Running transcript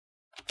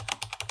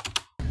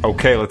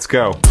Okay, let's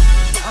go.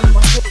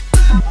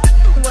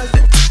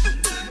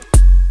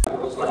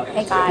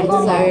 Hey guys,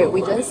 so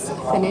we just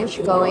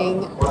finished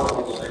going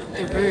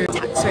through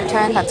tax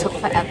return. That took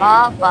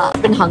forever, but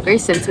I've been hungry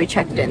since we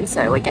checked in,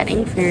 so we're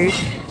getting food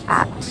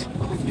at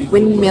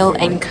Windmill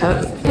 &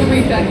 Co.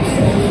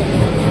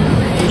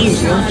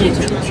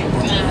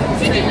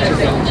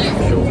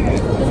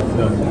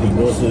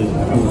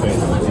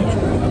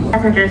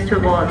 Passengers to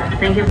board.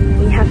 Thank you.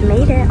 We have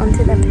made it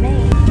onto the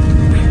plane.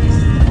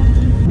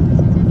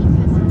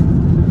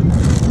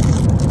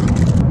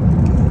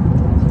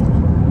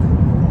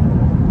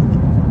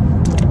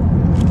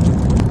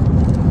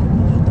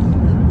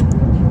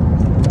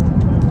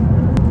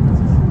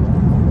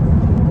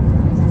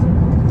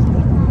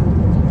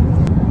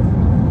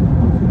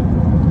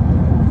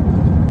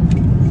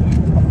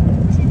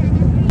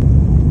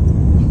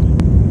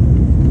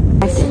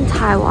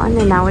 Taiwan,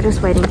 and now we're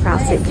just waiting for our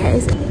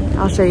suitcase.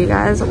 I'll show you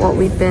guys what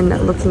we've been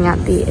looking at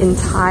the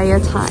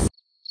entire time.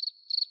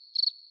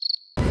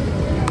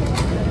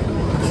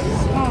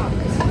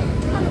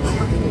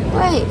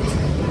 Wait,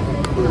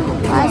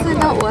 why is it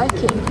not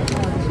working?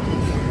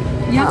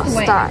 You have to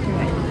wait. Start.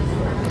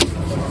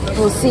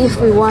 We'll see if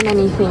we want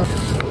anything.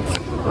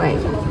 Wait,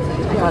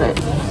 I got it.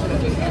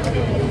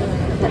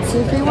 Let's see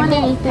if we want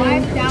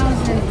anything.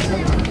 5,000.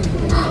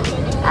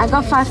 I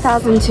got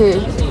 5,000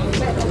 too.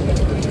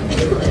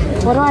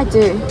 What do I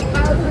do?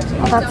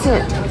 Oh, that's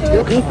it.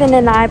 Ethan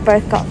and I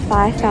both got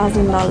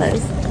 $5,000.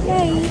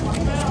 Yay!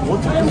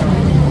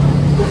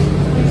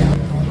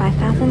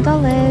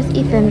 $5,000.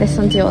 Ethan, this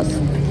one's yours.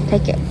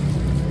 Take it.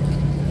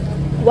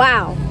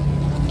 Wow!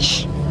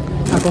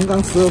 阿公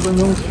刚12分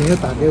钟前就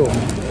打给我们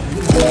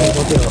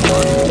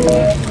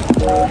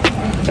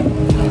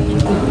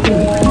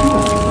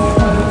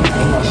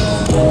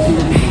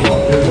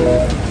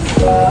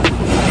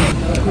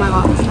，Oh my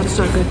god, that's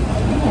so good.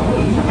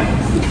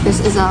 This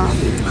is a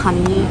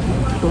honey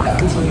black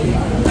tea.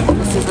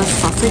 This is a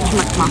sausage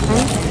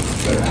McMuffin.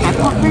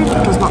 Airport food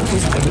does not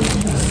taste good.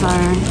 So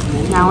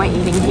now we're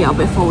eating here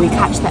before we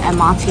catch the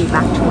MRT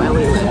back to where we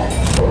live.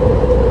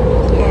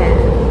 Yeah.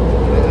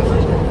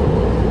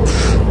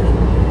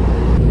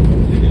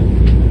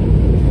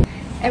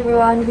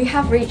 Everyone, we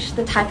have reached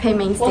the Taipei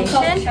main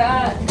station.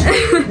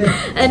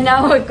 And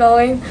now we're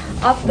going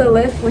up the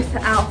lift with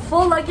our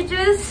full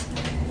luggages.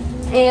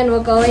 And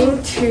we're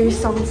going to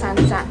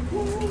Songsansan.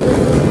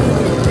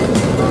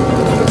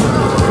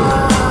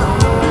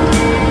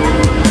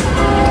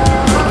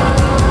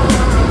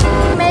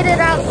 Made it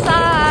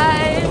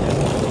outside.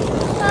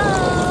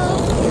 Oh.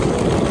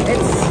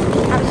 It's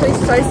actually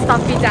so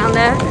stuffy down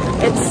there.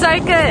 It's so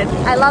good.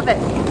 I love it.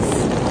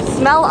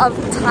 Smell of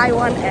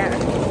Taiwan air.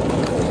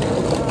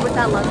 With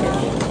that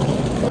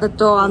luggage. The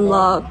door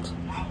unlocked.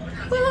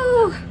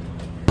 Woo.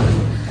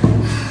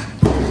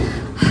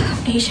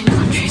 Asian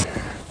countries.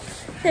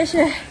 We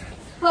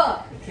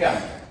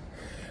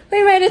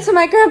made it to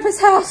my grandpa's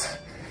house.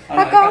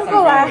 他刚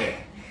过来。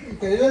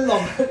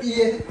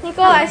你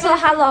过来说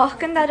hello，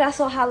 跟大家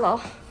说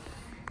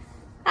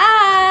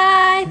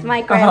hello。Hi, it's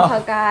my grandpa,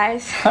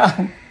 guys.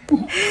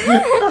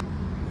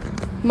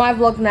 My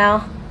vlog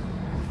now.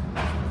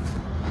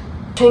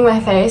 Showing my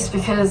face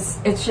because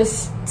it's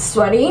just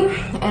sweaty,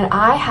 and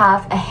I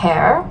have a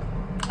hair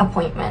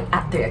appointment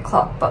at 3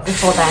 o'clock. But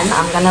before then,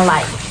 I'm gonna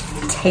like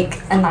take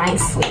a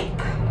nice sleep.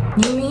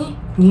 New me,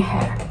 new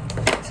hair.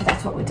 So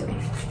that's what we're doing.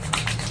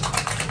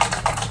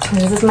 And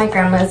this is my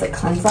grandma's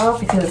cleanser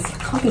because I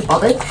can't be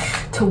bothered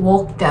to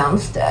walk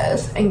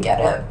downstairs and get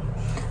it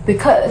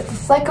because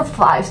it's like a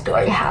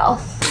 5-story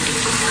house.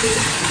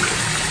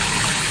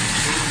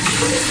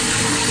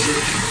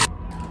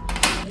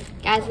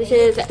 Guys, this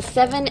is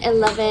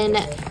 7-Eleven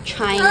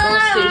Triangle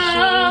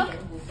Sushi.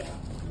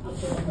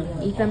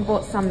 Ethan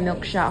bought some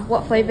milkshake.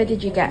 What flavor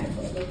did you get?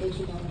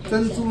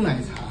 珍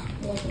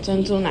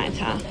珠奶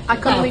茶. I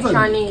couldn't read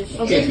Chinese.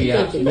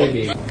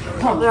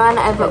 Everyone,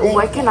 I've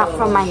woken up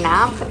from my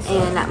nap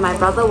and my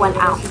brother went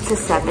out to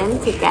 7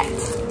 to get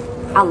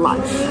our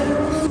lunch.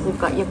 We've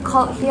got your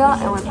coat here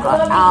and we've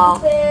got our...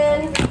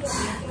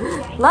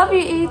 Love you,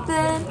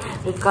 Ethan!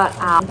 We've got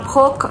our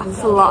pork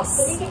floss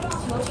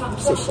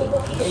sushi.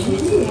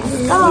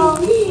 Let's go!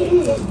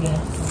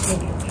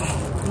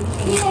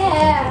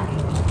 Yeah!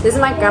 This is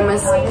my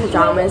grandma's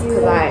pajamas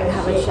because I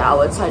haven't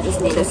showered, so I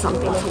just needed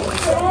something to wear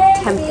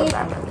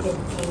temporarily.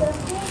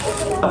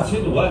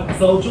 切赌案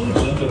遭终止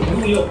者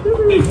朋友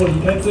被迫离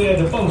开最爱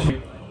的棒球。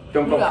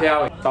中国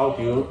票投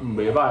球唔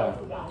袂歹。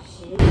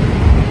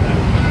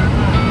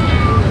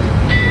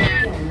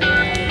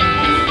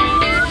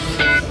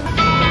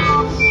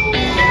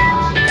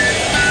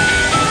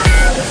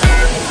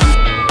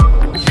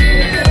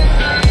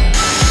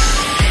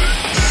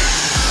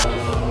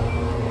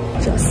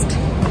 Just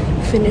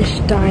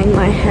finished dyeing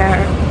my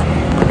hair,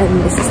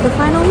 and this is the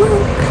final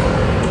look.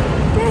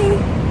 Yay!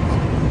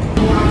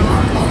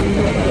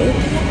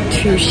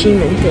 To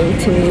Ximending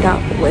to meet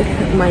up with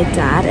my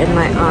dad and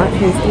my aunt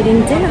who's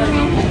eating dinner.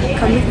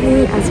 Come with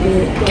me as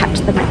we catch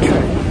the metro.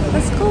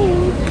 Let's go!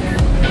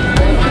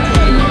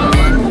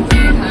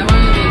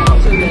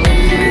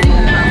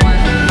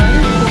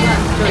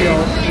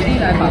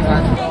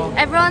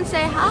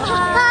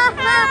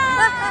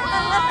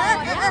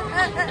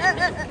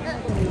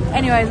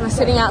 Anyways, we're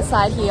sitting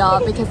outside here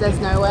because there's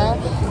nowhere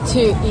to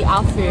eat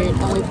our food,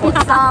 and we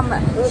bought some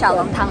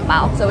xiaolongtang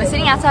bao. So we're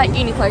sitting outside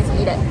Uniqlo to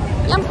eat it.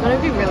 Yum. It's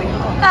gonna be really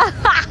hot.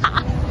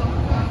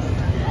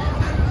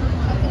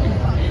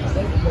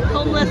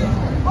 Homeless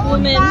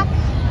woman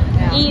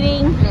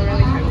eating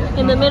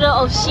in the middle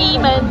of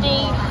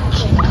Ximending,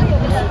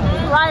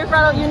 right in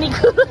front of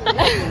Uniqlo.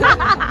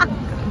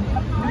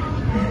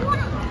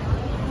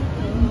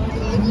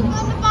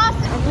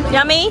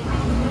 Yummy?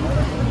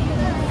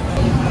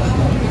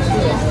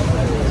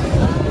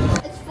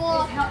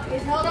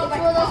 It's for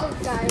those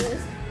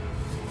guys.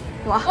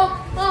 Wow.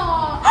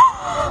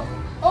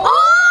 Mom,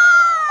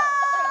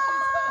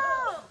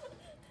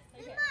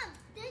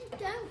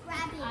 don't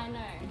grab it. I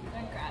know,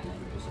 don't grab it,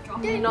 just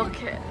drop it.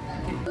 Knock it.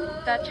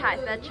 Third try,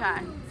 third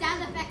try.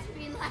 Sound effects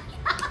being like.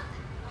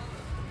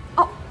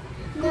 Oh.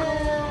 No.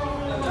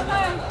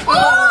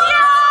 Oh!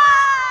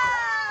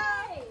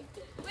 Yay!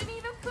 We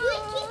need a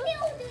Keep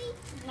building.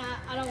 Nah,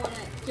 I don't want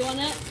it. Do you want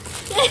it?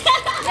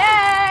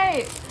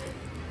 Yay!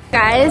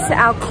 Guys,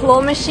 our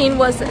claw machine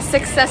was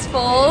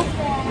successful.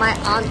 My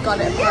aunt got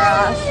it for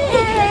us.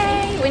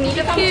 Yay! We need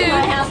a few.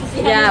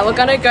 Yeah, we're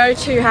gonna go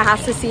to her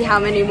house to see how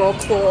many more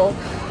claw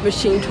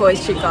machine toys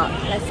she got.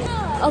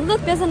 Oh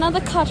look, there's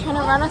another car trying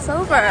to run us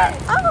over.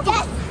 Oh,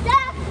 Yes,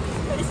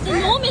 It's the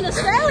norm in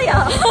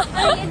Australia.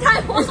 in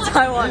Taiwan.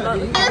 Taiwan.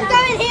 Let's go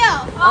in here.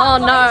 Oh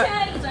no.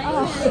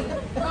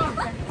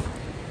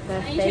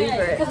 Their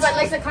favorite. Because my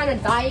legs are kind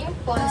of dying.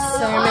 So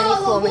many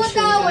claw machines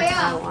in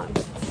Taiwan.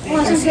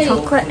 There's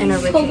chocolate and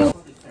original.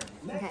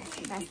 Okay,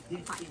 guys,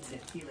 fight.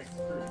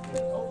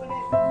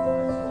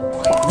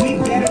 We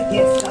better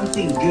get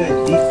something good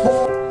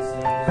before